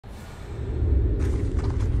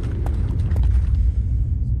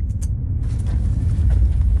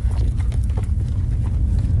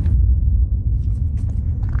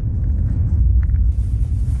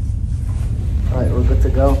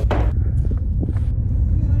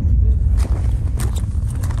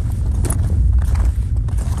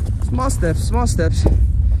Small steps, small steps. Come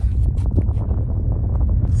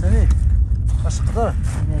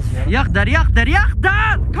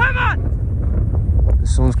on! The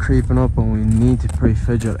sun's creeping up and we need to pray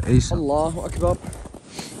Fajr ASAP. Allahu Akbar.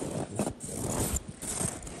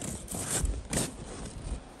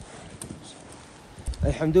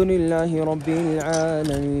 الحمد لله رب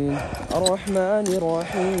العالمين الرحمن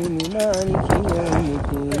الرحيم مالك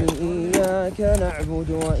يوم الدين إياك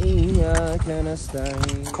نعبد وإياك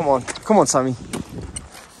نستعين. Come on Sammy.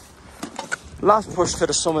 Last push to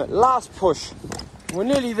the summit, last push. We're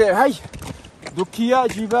nearly there. Hey, دكي يا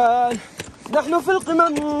جبال نحن في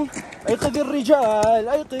القمم أيقظ الرجال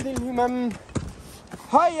أيقظ الهمم.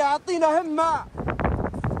 هيا أعطينا همة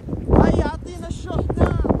هيا أعطينا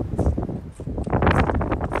الشحنة.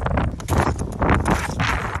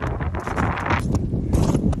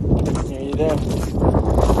 Nearly there.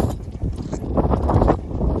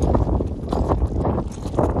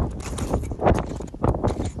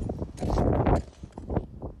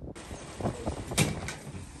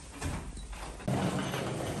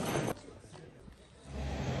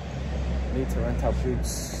 Need to rent out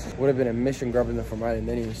boots. Would have been a mission grabbing them from Ireland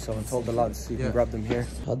anyway, so I told the lads you can grab them here.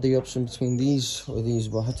 Had the option between these or these,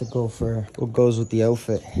 but I had to go for what goes with the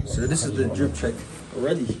outfit. So this is the drip check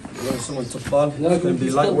already. You know, someone Toubkal. It's going to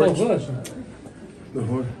be light work.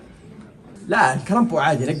 لا الكرامبو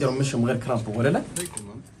عادي نقدر نمشي من غير كرامبو ولا لا؟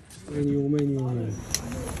 يومين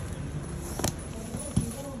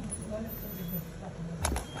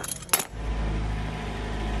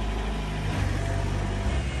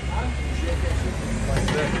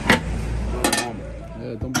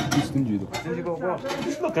Yeah, don't be too stingy though.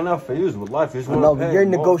 Just looking out for you with life. No, but you're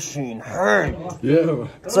negotiating hard. Yeah.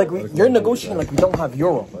 It's like you're negotiating like we don't have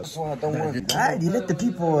euro. Don't worry. عادي let the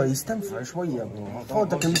people يستنفعوا شوية bro.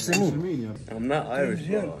 فوتك المسلمين. I'm not Irish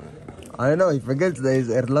yet. I know, he forgets that he's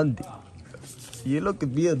Irlandi. You look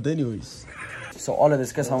weird anyways. So all of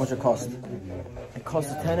this, guess how much it cost? It cost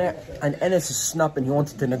a tenner, and Ennis is snapping, he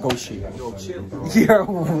wanted to negotiate. Yo, chill, bro.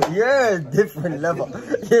 You're a different level.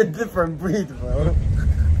 You're a different breed, bro.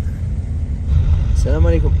 Assalamu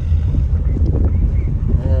alaikum.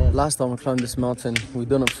 Last time we climbed this mountain, we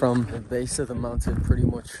done it from the base of the mountain, pretty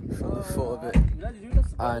much from the foot of it.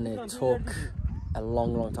 And it took a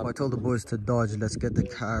long time. I told the boys to dodge, let's get the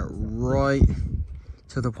car right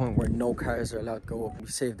to the point where no cars are allowed to go up. We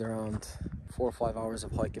saved around 4 or 5 hours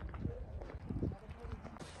of hiking.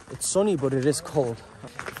 It's sunny, but it is cold.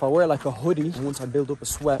 If I wear like a hoodie, once I build up a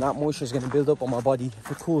sweat, that moisture is going to build up on my body.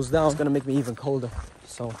 If it cools down, it's going to make me even colder.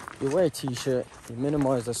 So you wear a t-shirt, you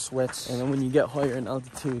minimize the sweats, and then when you get higher in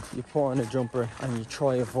altitude, you put on a jumper and you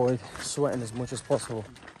try to avoid sweating as much as possible.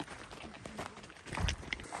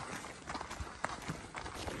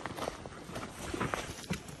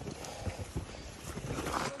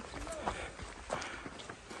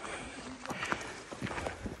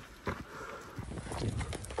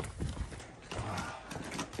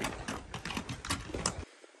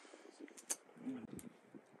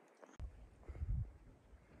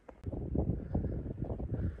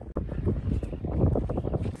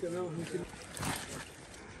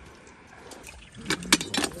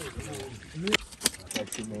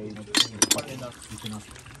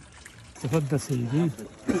 تفضل سيدي.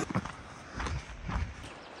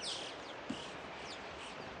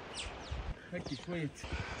 هكي شوية.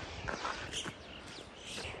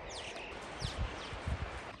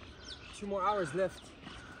 Two more hours left.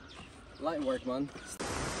 Light work, man.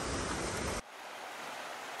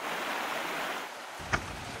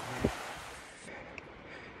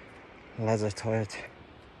 Lads are tired.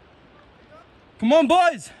 Come on,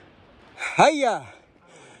 boys! هيا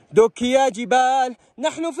دكي يا جبال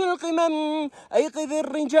نحن في القمم أيقظ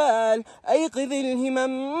الرجال أيقظ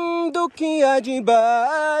الهمم. دكي يا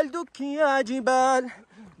جبال دكي يا جبال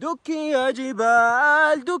دكي يا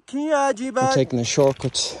جبال دكي يا جبال. I'm taking a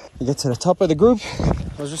shortcut. You get to the top of the group.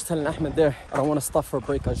 I was just telling Ahmed there, I don't want to stop for a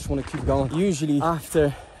break, I just want to keep going. Usually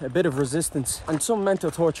after a bit of resistance and some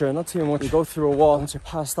mental torture, not too much, you go through a wall. Once you're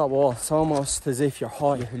past that wall, it's almost as if you're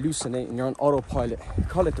high, you're hallucinating, you're on autopilot. You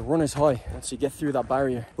call it the runner's high once you get through that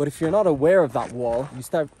barrier. But if you're not aware of that wall, you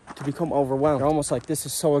start to become overwhelmed. You're almost like, this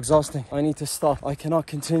is so exhausting, I need to stop, I cannot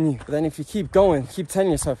continue. But then if you keep going, keep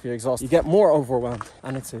telling yourself you're exhausted, you get more overwhelmed,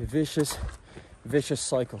 and it's a vicious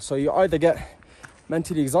cycle. So you either get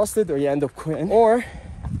mentally exhausted or you end up quitting, or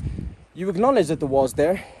you acknowledge that the wall's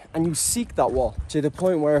there and you seek that wall to the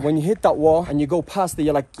point where when you hit that wall and you go past it,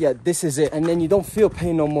 you're like, yeah, this is it. And then you don't feel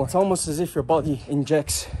pain no more. It's almost as if your body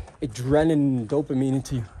injects adrenaline and dopamine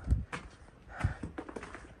into you.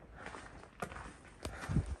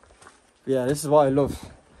 Yeah, this is why I love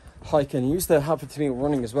hiking. It used to happen to me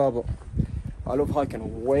running as well, but I love hiking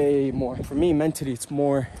way more. For me, mentally, it's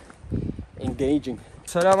more engaging.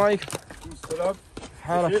 السلام عليكم. السلام.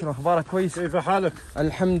 حالك شنو اخبارك؟ كويس؟ كيف حالك؟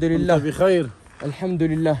 الحمد لله. أنت بخير؟ الحمد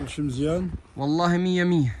لله. كل شيء مزيان؟ والله مية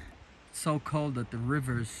مية. It's so cold that the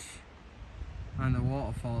rivers and the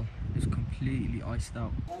waterfall is completely iced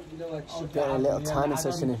out. Getting a little tanning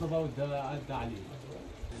session in.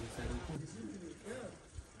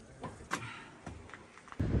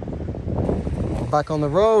 Back on the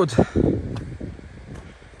road.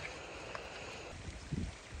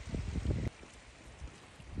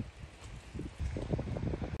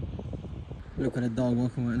 Look at the dog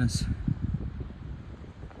walking with us.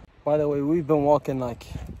 By the way, we've been walking like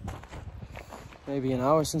maybe an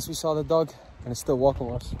hour since we saw the dog, and it's still walking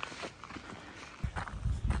with us.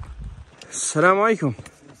 Assalamu alaikum.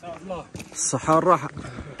 الصحة والراحة.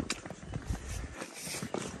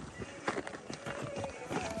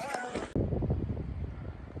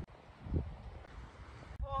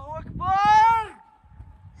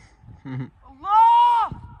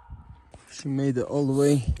 She made it all the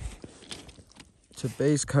way to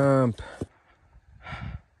base camp.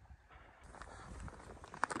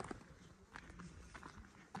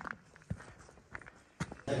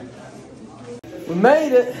 We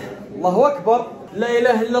made it! Allahu Akbar! La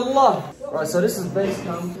ilaha illallah! Right, so this is base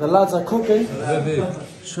camp. The lads are cooking.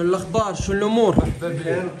 شو الأخبار؟ شو الأمور؟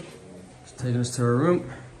 She's taking us to her room.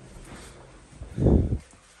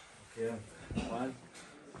 Okay. 1,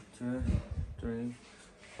 2, 3,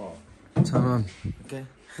 4. تمام. Okay.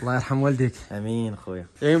 الله يرحم والديك. امين خويا.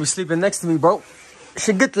 You're gonna be sleeping next to me, bro.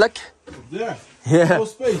 شو قلت لك؟ There. Yeah. No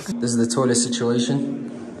space. This is the toilet situation.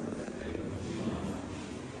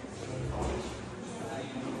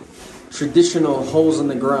 Traditional holes in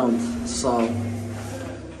the ground. So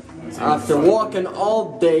after walking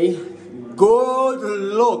all day, good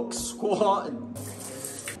luck squatting.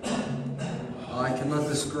 I cannot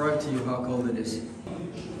describe to you how cold it is.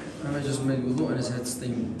 I just made wudu and his head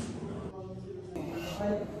steaming.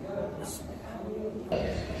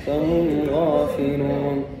 فهم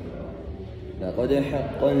غافلون لقد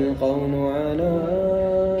حق القول على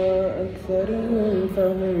أكثرهم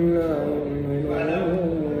فهم لا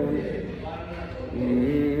يؤمنون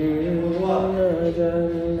إنا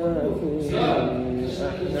جعلنا في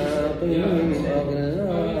أعناقهم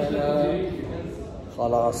أغلالا.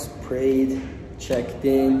 خلاص, prayed, checked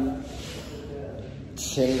in,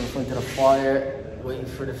 chilling in front of the fire, waiting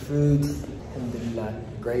for the food. Alhamdulillah,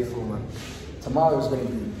 grateful, man. Tomorrow is going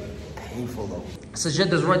to be painful though.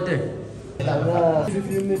 Sajada's right there. Can't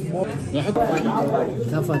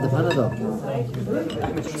find the Panadol.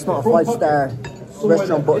 It's not a 5-star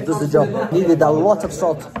restaurant, but it does the job. Needed a lot of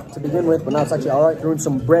salt to begin with, but now it's actually alright. Throwing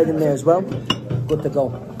some bread in there as well. Good to go.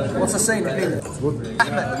 What's the saying? Ahmed,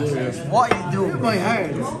 what are you doing? My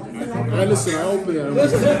hand. I listen, I open it.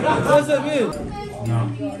 What's that mean?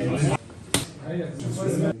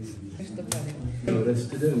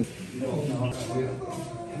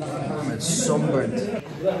 I'm sunburned,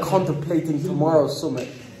 contemplating tomorrow's summit.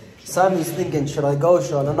 Sammy's thinking, should I go,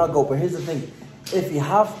 should I not go? But here's the thing, if he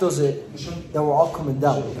half does it, then we're all coming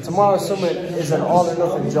down. Tomorrow's summit is an all or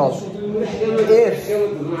nothing job. If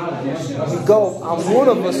we go and one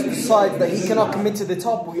of us decides that he cannot commit to the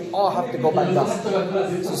top, we all have to go back down.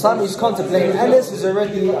 So Sammy's contemplating. Ellis is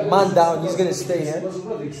already a man down, he's going to stay here.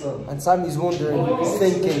 And Sammy's wondering,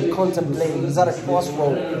 thinking, contemplating, he's at a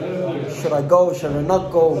crossroad. Should I go, should I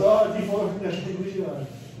not go?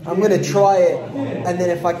 I'm going to try it, and then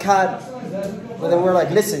if I can't, well then we're like,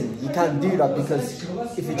 listen, you can't do that, because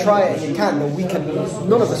if you try it and you can't, then we can,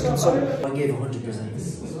 none of us can swim. I gave 100%.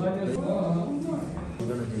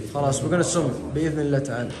 خلاص, we're going to swim بإذن الله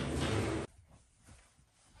تعالى.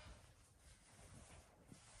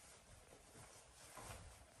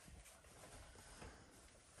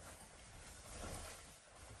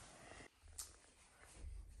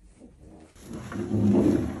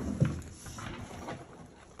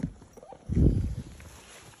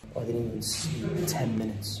 I didn't even sleep 10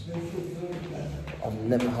 minutes. I've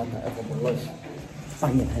never had that ever in my life.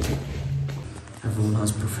 Banging heavy. Everyone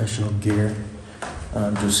has professional gear, and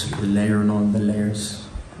I'm just layering on the layers.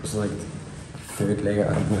 It's like third layer.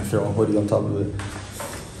 I'm gonna throw a hoodie on top of it,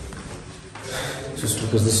 just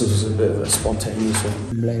because this is a bit of a spontaneous one.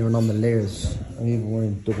 I'm layering on the layers. I'm even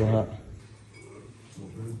wearing a double hat.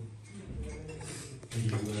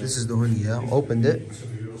 This is the hoodie, yeah? Opened it.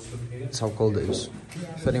 That's how cold it is.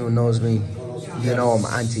 If anyone knows me, you know I'm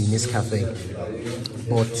anti-Nescafe.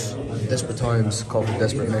 But desperate times call for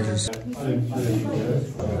desperate measures.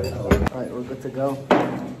 Alright, we're good to go.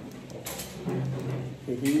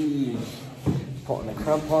 Put on the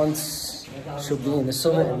crampons. Should be in the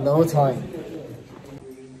summit in no time.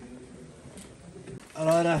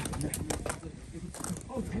 Alright.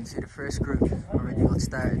 You can see the first group already got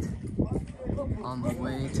started on the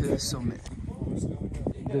way to the summit.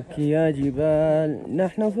 دكي يا جبال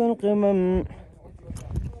نحن في القمم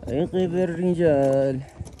أيقظ الرجال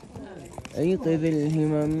أيقظ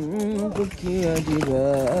الهمم دكي يا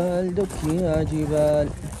جبال دكي يا جبال.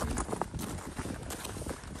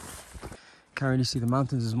 Can't really see the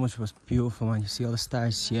mountains as much, but it's beautiful, man. You see all the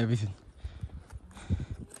stars, you see everything.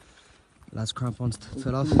 Lads' crampons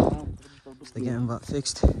fell off, so they're getting that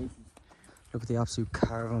fixed. Look at the absolute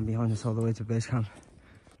caravan behind us all the way to base camp.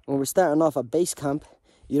 When we're starting off at base camp,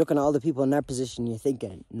 you're looking at all the people in their position, you're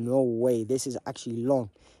thinking, no way, this is actually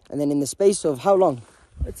long. And then in the space of how long?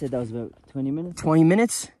 I'd say that was about 20 minutes. 20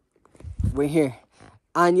 minutes, we're here.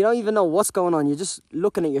 And you don't even know what's going on. You're just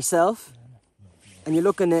looking at yourself, and you're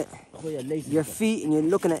looking at your feet, and you're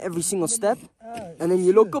looking at every single step. And then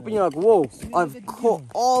you look up and you're like, whoa, I've cut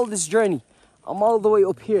all this journey. I'm all the way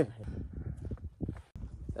up here.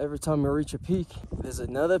 Every time we reach a peak, there's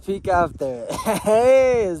another peak after.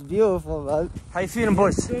 Hey, it's beautiful, man. How you feeling,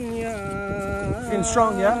 boys? Feeling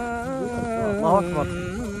strong, yeah? Allahu Akbar.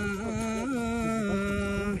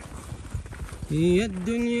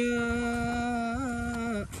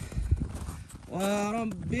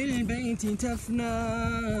 ورب البيت تفنى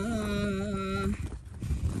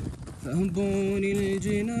فهبون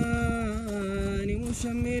الجنان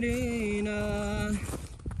مشمرين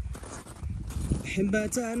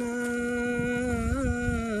أحبتنا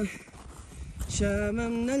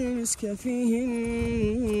شاممنا المسك فيهم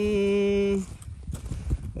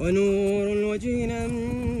ونور الوجه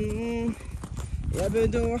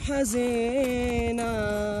يبدو حزينا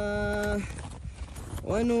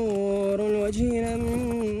ونور الوجه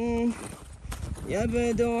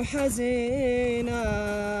يبدو حزينا.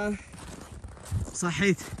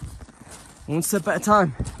 صحيت. One step at a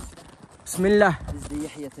time. Bismillah. This is the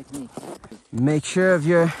Yahya technique. Make sure of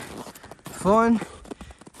your fun.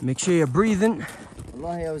 Make sure you're breathing.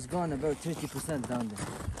 Wallahi, I was gone about 30% down there.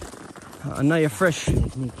 And now you're fresh.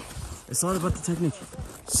 Technique. It's all about the technique.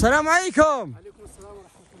 السلام عليكم.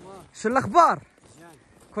 شو الأخبار؟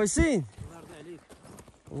 كويسين؟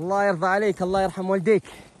 الله يرضى عليك، الله يرحم والديك.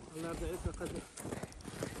 الله يرضى عليك لقد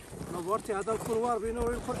نورتي هذا الكروار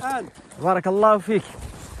بنور القرآن. بارك الله فيك.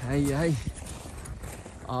 هيا.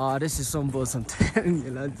 This is some buzz, I'm telling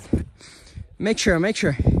you, lads. Make sure.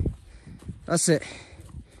 That's it.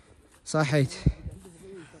 صحيت.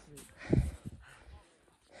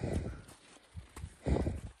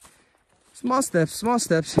 Small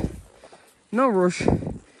steps. No rush.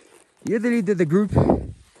 You're the leader of the group.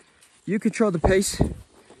 You control the pace.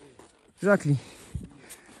 Exactly.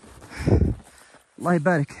 Allah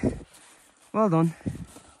barik. Well done.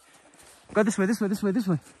 Go this way.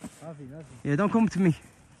 Yeah, don't come to me.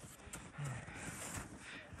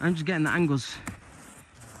 I'm just getting the angles.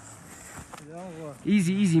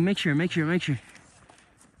 Easy. Make sure.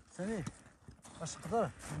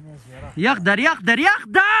 يقدر.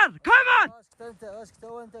 Come on.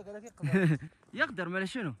 يقدر ماله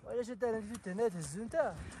شنو؟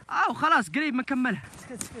 خلاص قريب ما كملها.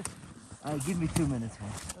 Give me 2 minutes,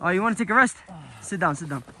 man. Oh, you want to take a rest? Sit down.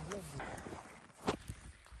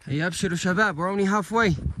 Hey, abshiru shabab, we're only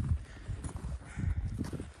halfway.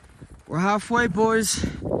 We're halfway, boys.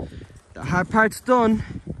 The hard part's done.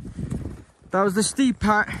 That was the steep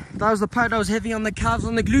part. That was the part that was heavy on the calves,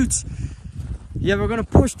 on the glutes. Yeah, we're gonna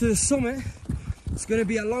push to the summit. It's gonna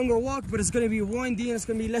be a longer walk, but it's gonna be windy and it's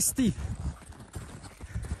gonna be less steep.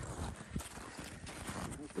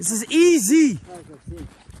 This is easy.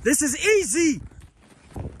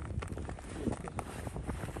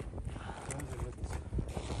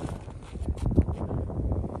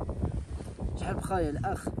 شحال بخايا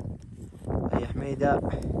الأخ. Hey, Ahmeda.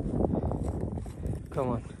 Come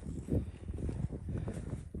on.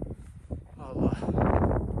 Allah.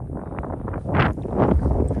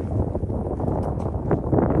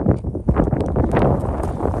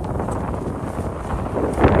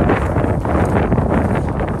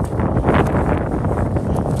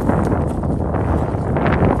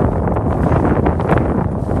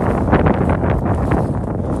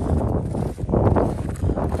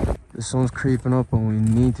 The sun's creeping up and we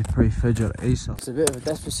need to pray Fajr ASAP. It's a bit of a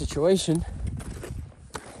desperate situation.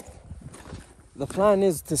 The plan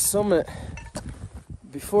is to summit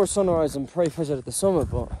before sunrise and pray Fajr at the summit,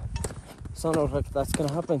 but it's not like that's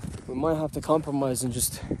gonna happen. We might have to compromise and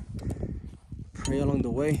just pray along the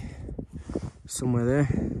way. Somewhere there.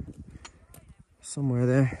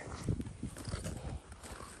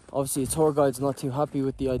 Obviously, the tour guide's not too happy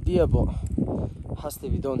with the idea, but has to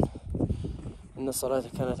be done. إن الصلاة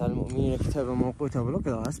كانت على المؤمنين كتابا موقوتا. But look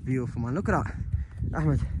at that, that's beautiful, man. Look at that,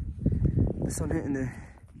 Ahmed. The sun hitting the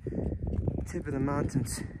tip of the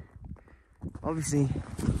mountains. Obviously,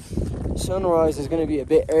 sunrise is going to be a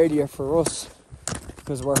bit earlier for us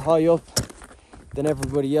because we're high up than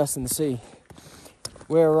everybody else in the sea.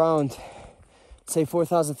 We're around, say,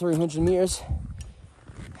 4,300 meters.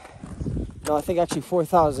 No, I think actually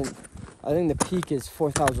 4,000. I think the peak is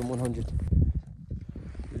 4,100.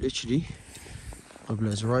 Literally, Qibla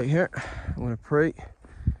is right here. I'm gonna pray.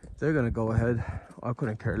 They're gonna go ahead. I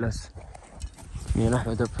couldn't care less. Me and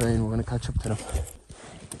Ahmed are praying. We're gonna catch up to them.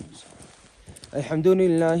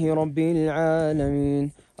 Alhamdulillahi Rabbil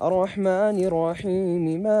Alameen. الرحمن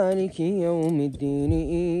الرحيم مالك يوم الدين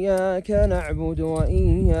إياك نعبد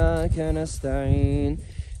وإياك نستعين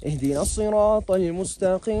اهدنا الصراط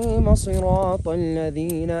المستقيم صراط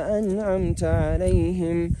الذين أنعمت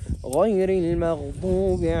عليهم غير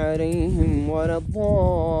المغضوب عليهم ولا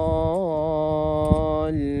الضالين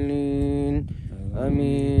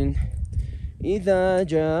آمين. إذا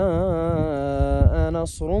جاء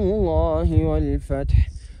نصر الله والفتح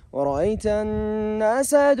ورأيت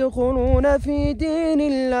الناس يدخلون في دين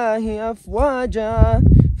الله أفواجا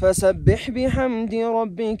فسبح بحمد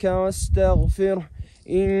ربك واستغفره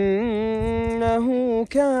إنه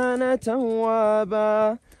كان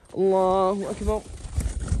توابا. الله أكبر.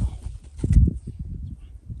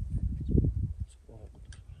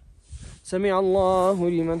 سمع الله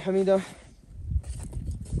لمن حمده.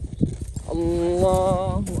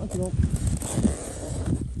 الله أكبر.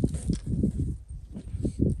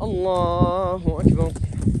 الله أكبر.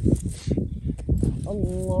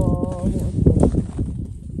 الله أكبر.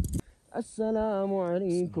 السلام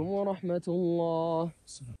عليكم ورحمة الله.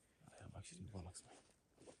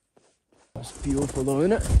 That's beautiful though,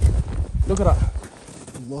 isn't it? Look at that.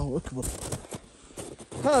 الله أكبر.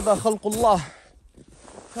 هذا خلق الله.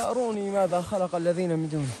 فأروني ماذا خلق الذين من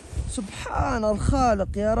دونه. سبحان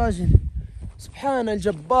الخالق يا راجل. سبحان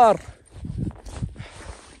الجبار.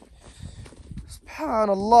 سبحان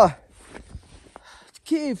الله.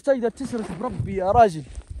 كيف تقدر تشرك بربي يا راجل؟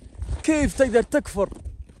 كيف تقدر تكفر؟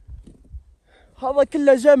 هذا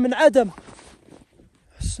كله جاء من عدم.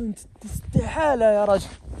 استحالة يا راجل.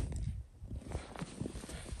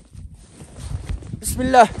 بسم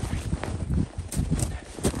الله.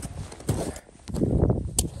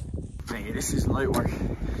 Hey, this is light work.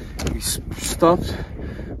 We stopped,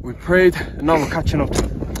 we prayed, and now we're catching up.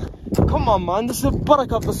 Come on, man. This is the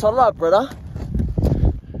barakah of the salah, brother.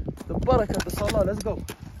 The barakah of the salah. Let's go.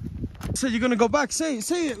 So you're gonna go back. Say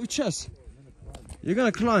it with chest. You're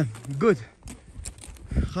gonna climb. Good.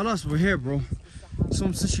 Khalas, we're here, bro.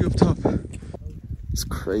 Some sushi up top. It's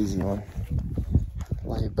crazy, man.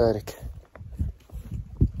 Allah yabarak.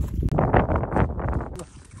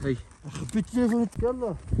 Hey.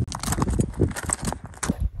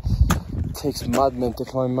 It takes madmen to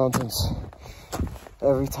climb mountains.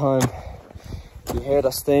 Every time you hear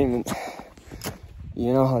that statement,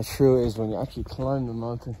 you know how true it is when you actually climb the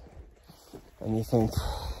mountain and you think,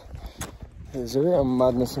 there's a bit of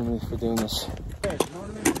madness in me for doing this.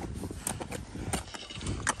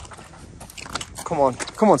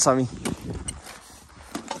 Come on, Sammy.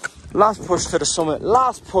 Last push to the summit.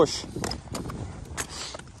 Last push.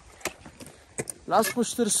 Last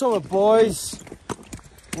push to the summit, boys.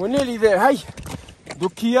 We're nearly there. Hey,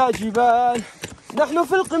 دكي يا جبال نحن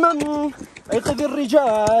في القمم أيقظ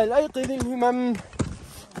الرجال أيقظ الهمم.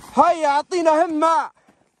 هيا أعطينا همة.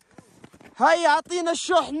 هيا أعطينا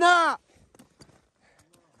الشحنة.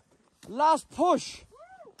 Last push.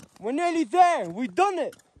 We're nearly there. We've done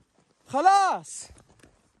it. خلاص.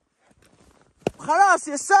 خلاص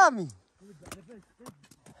يا سامي.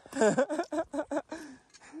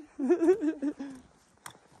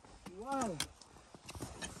 Wow.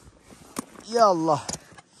 Ya Allah.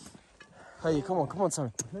 Hey, come on,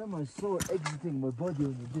 Sammy. I felt my soul exiting my body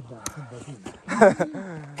when you did that.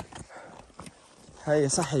 Hey,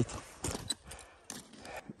 صحيك.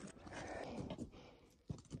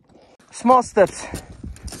 Small steps.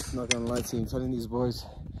 Not gonna lie to you, I'm telling these boys,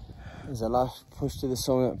 there's a last push to the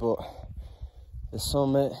summit, but the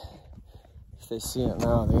summit, if they see it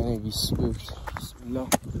now, they're gonna be spooked. Bismillah.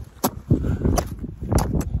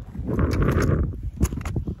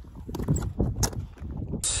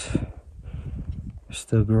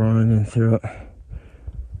 Still grinding through it.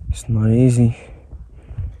 It's not easy.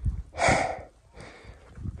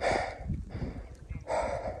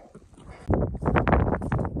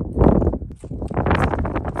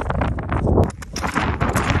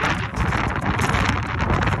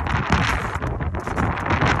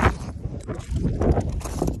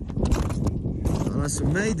 So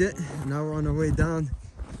we made it. Now we're on our way down.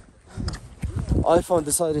 iPhone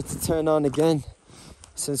decided to turn on again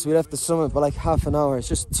since we left the summit by like half an hour. It's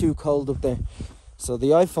just too cold up there. So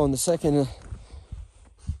the iPhone, the second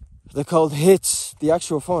the cold hits the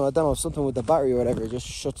actual phone, I don't know, something with the battery or whatever, it just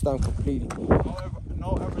shuts down completely.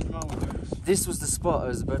 No average man would do this. This was the spot I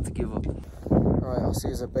was about to give up. Alright, I'll see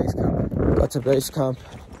you at base camp. Got to base camp.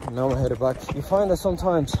 Now we're headed back. You find that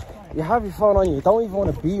sometimes you have your phone on you, you don't even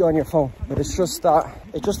want to be on your phone, but it's just that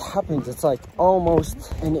it just happens. It's like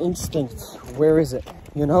almost an instinct. Where is it,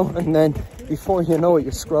 you know? And then before you know it,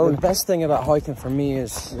 you're scrolling. The best thing about hiking for me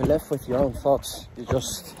is you're left with your own thoughts. You're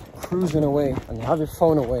just cruising away and you have your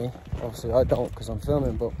phone away. Obviously I don't because I'm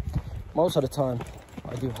filming, but most of the time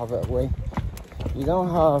I do have it away. You don't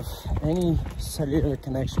have any cellular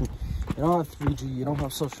connection, you don't have 3G, you don't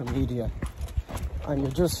have social media, and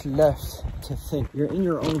you're just left to think. You're in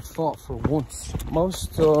your own thought for once.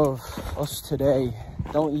 Most of us today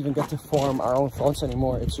don't even get to form our own thoughts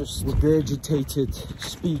anymore. It's just regurgitated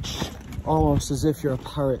speech, almost as if you're a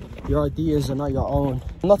parrot. Your ideas are not your own.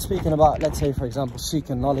 I'm not speaking about, let's say for example,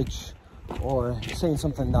 seeking knowledge or saying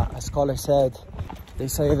something that a scholar said. They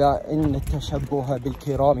say that in التشبه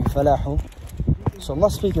بالكرام فلاح. So I'm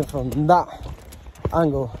not speaking from that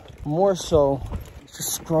angle, more so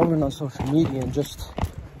just scrolling on social media and just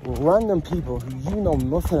random people who you know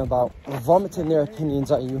nothing about vomiting their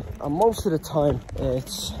opinions at you, and most of the time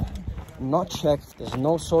it's not checked, there's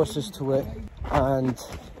no sources to it, and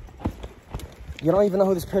you don't even know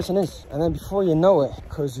who this person is. And then before you know it,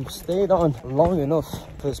 because you've stayed on long enough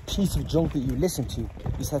for this piece of junk that you listen to,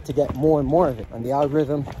 you start to get more and more of it, and the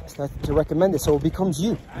algorithm starts to recommend it, so it becomes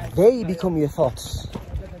you. They become your thoughts.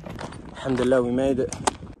 Alhamdulillah, we made it.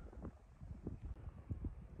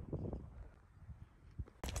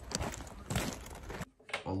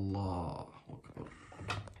 Allah Akbar.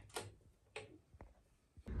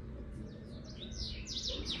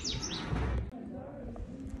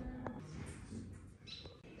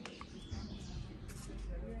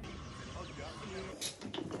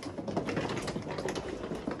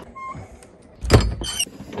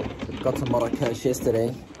 Got to Marrakesh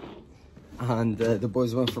yesterday and the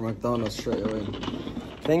boys went for McDonald's straight away.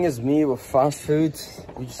 Thing is, me with fast food,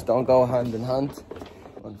 we just don't go hand in hand.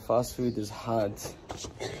 When fast food is hard,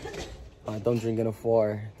 I don't drink enough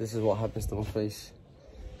water. This is what happens to my face.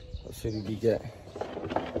 What should we get?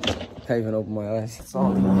 Can't even open my eyes. It's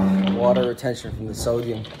all water retention from the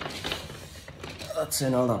sodium. That's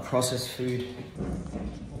in all that processed food.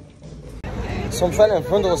 Some fella in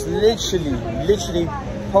front of us literally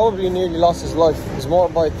probably nearly lost his life. His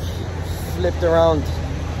motorbike flipped around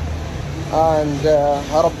and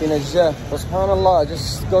harab bin ajah. But subhanallah, it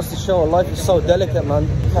just goes to show life is so delicate, man.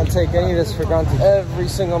 You can't take any of this for granted. Every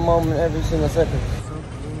single moment, every single second.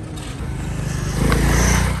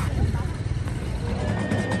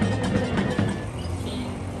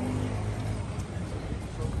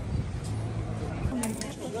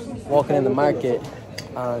 Walking in the market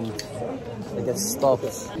and I get stopped.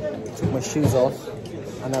 Took my shoes off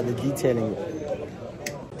and now they're detailing it.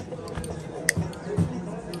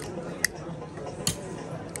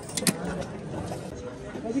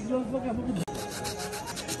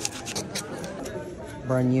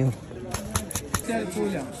 Brand new.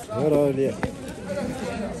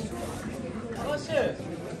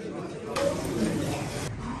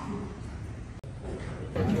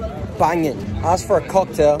 Banging. Ask for a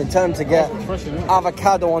cocktail and tell him to get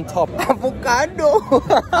avocado on top. Avocado!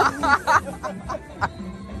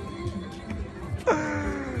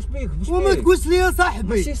 وما تقولش لي يا صاحبي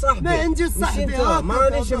ماشي صاحبي ما عنديش صاحبي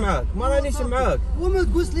ما رانيش معاك وما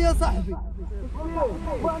تقولش لي يا صاحبي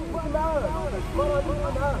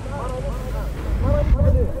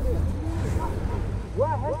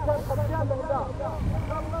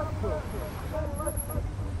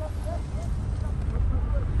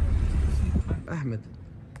Ahmed,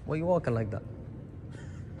 why are you walking like that?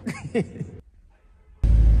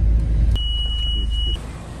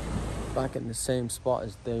 Back in the same spot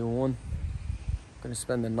as day one. Gonna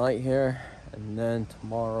spend the night here and then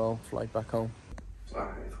tomorrow flight back home.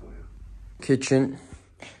 Kitchen,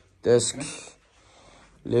 desk,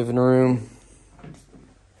 living room,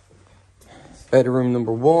 bedroom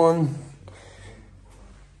number 1,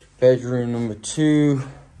 bedroom number 2,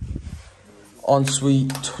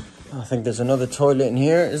 ensuite. I think there's another toilet in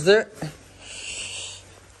here, is there?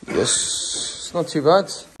 Yes, it's not too bad.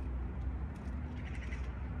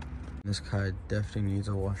 This car definitely needs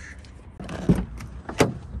a wash.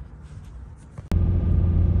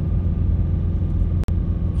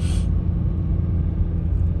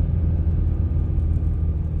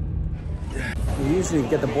 We usually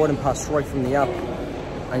get the boarding pass right from the app,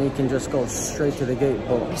 and you can just go straight to the gate.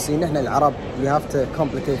 But see, نحن العرب, we have to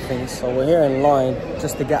complicate things. So we're here in line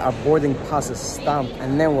just to get our boarding passes stamped,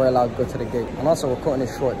 and then we're allowed to go to the gate. And also we're cutting it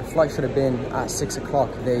short. The flight should have been at 6 o'clock.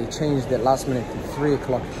 They changed it last minute to 3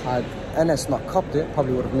 o'clock. Had NS not copped it,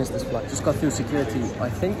 probably would have missed this flight. Just got through security. I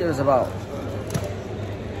think there's about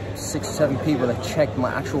 6 or 7 people that checked my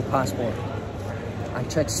actual passport. I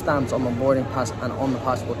checked stamps on my boarding pass and on the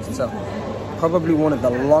passport itself. Probably one of the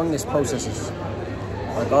longest processes.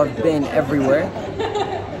 Like, I've been everywhere.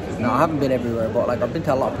 No, I haven't been everywhere, but like I've been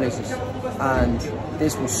to a lot of places, and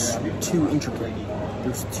this was too intricate.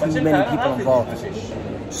 There's too many people involved.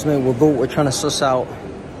 Just made wudu. We're trying to suss out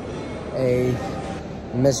a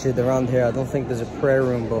masjid around here. I don't think there's a prayer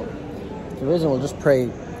room, but if there isn't, we'll just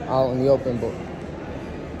pray out in the open. But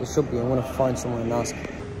there should be. I want to find someone and ask.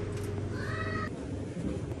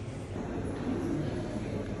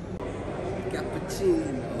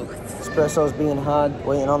 Espresso's being had,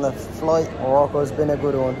 waiting on the flight. Morocco's been a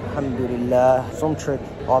good one, alhamdulillah. Some trick.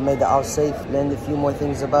 I made it out safe. Learned a few more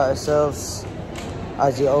things about ourselves,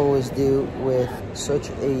 as you always do with such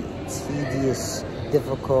a tedious,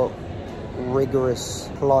 difficult, rigorous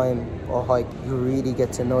climb or hike. You really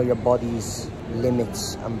get to know your body's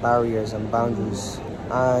limits and barriers and boundaries,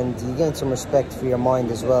 and you gain some respect for your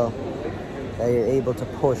mind as well, that you're able to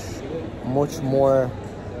push much more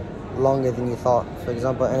longer than you thought. For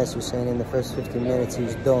example, Enes was saying in the first 15 minutes he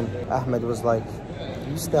was done. Ahmed was like,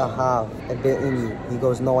 you still have a bit in you. He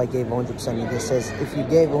goes, no, I gave 100%. He just says, if you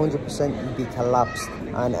gave 100%, you'd be collapsed.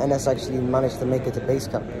 And Enes actually managed to make it to base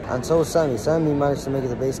camp. And so was Sammy. Sammy managed to make it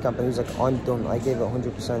to base camp, and he was like, I'm done. I gave it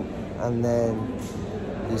 100%. And then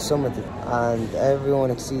he summited. And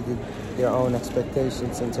everyone exceeded their own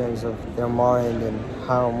expectations in terms of their mind and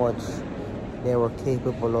how much they were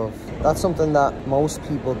capable of. That's something that most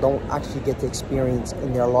people don't actually get to experience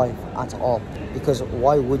in their life at all. Because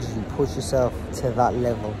why would you push yourself to that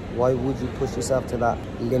level? Why would you push yourself to that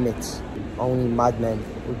limit? Only madmen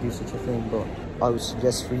would do such a thing. But I would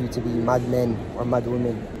suggest for you to be madmen or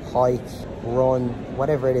madwomen. Hike, run,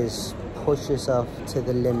 whatever it is. Push yourself to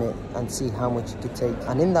the limit and see how much you could take.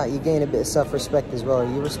 And in that, you gain a bit of self-respect as well.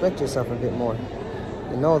 You respect yourself a bit more.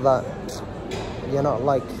 You know that you're not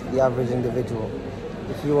like the average individual.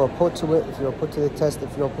 If you are put to it, if you are put to the test,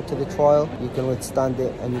 if you are put to the trial, you can withstand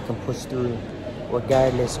it and you can push through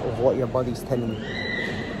regardless of what your body's telling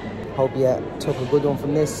you. Hope you took a good one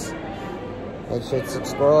from this. Make sure to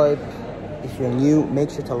subscribe. If you're new, make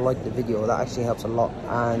sure to like the video. That actually helps a lot.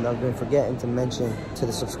 And I've been forgetting to mention to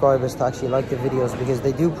the subscribers to actually like the videos, because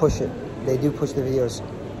they do push it. They do push the videos.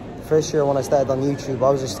 First year when I started on YouTube, I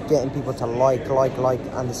was just getting people to like,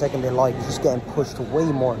 and the second they like, it's just getting pushed way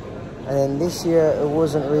more. And then this year, it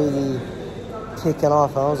wasn't really kicking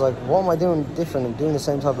off, and I was like, what am I doing different? I'm doing the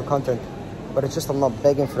same type of content, but it's just I'm not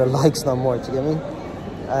begging for the likes no more, do you get me?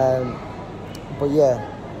 But yeah,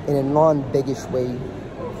 in a non-biggish way,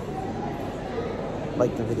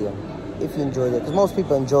 like the video, if you enjoyed it, because most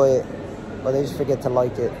people enjoy it, but they just forget to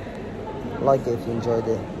like it. Like it if you enjoyed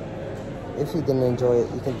it. If you didn't enjoy it,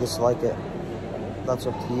 you can dislike it. That's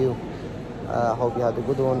up to you. I hope you had a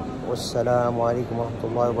good one. Wassalamu alaikum wa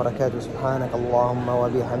rahmatullahi wa barakatuh. Subhanak Allahumma wa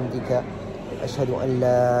bihamdika. Ashhadu an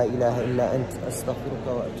la ilaha illa ant. Astaghfiruka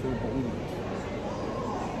wa atubu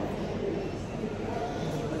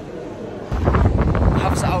ilayk.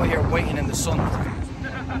 Haf's out here waiting in the sun.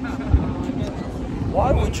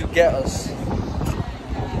 Why would you get us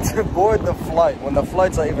to board the flight when the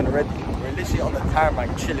flight's not even ready? We're literally on the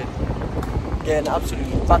tarmac chilling, getting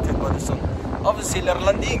absolutely battered by the sun. Obviously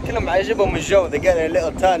الإيرلنديين كلهم عجبهم الجو, they get a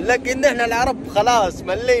little tan. لكن احنا العرب خلاص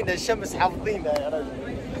ملينا الشمس حافظينها يا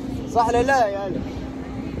رجل. صح ولا لا يا ولد؟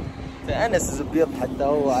 فأنس أبيض حتى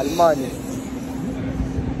هو علماني.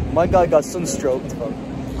 My guy got sunstroked.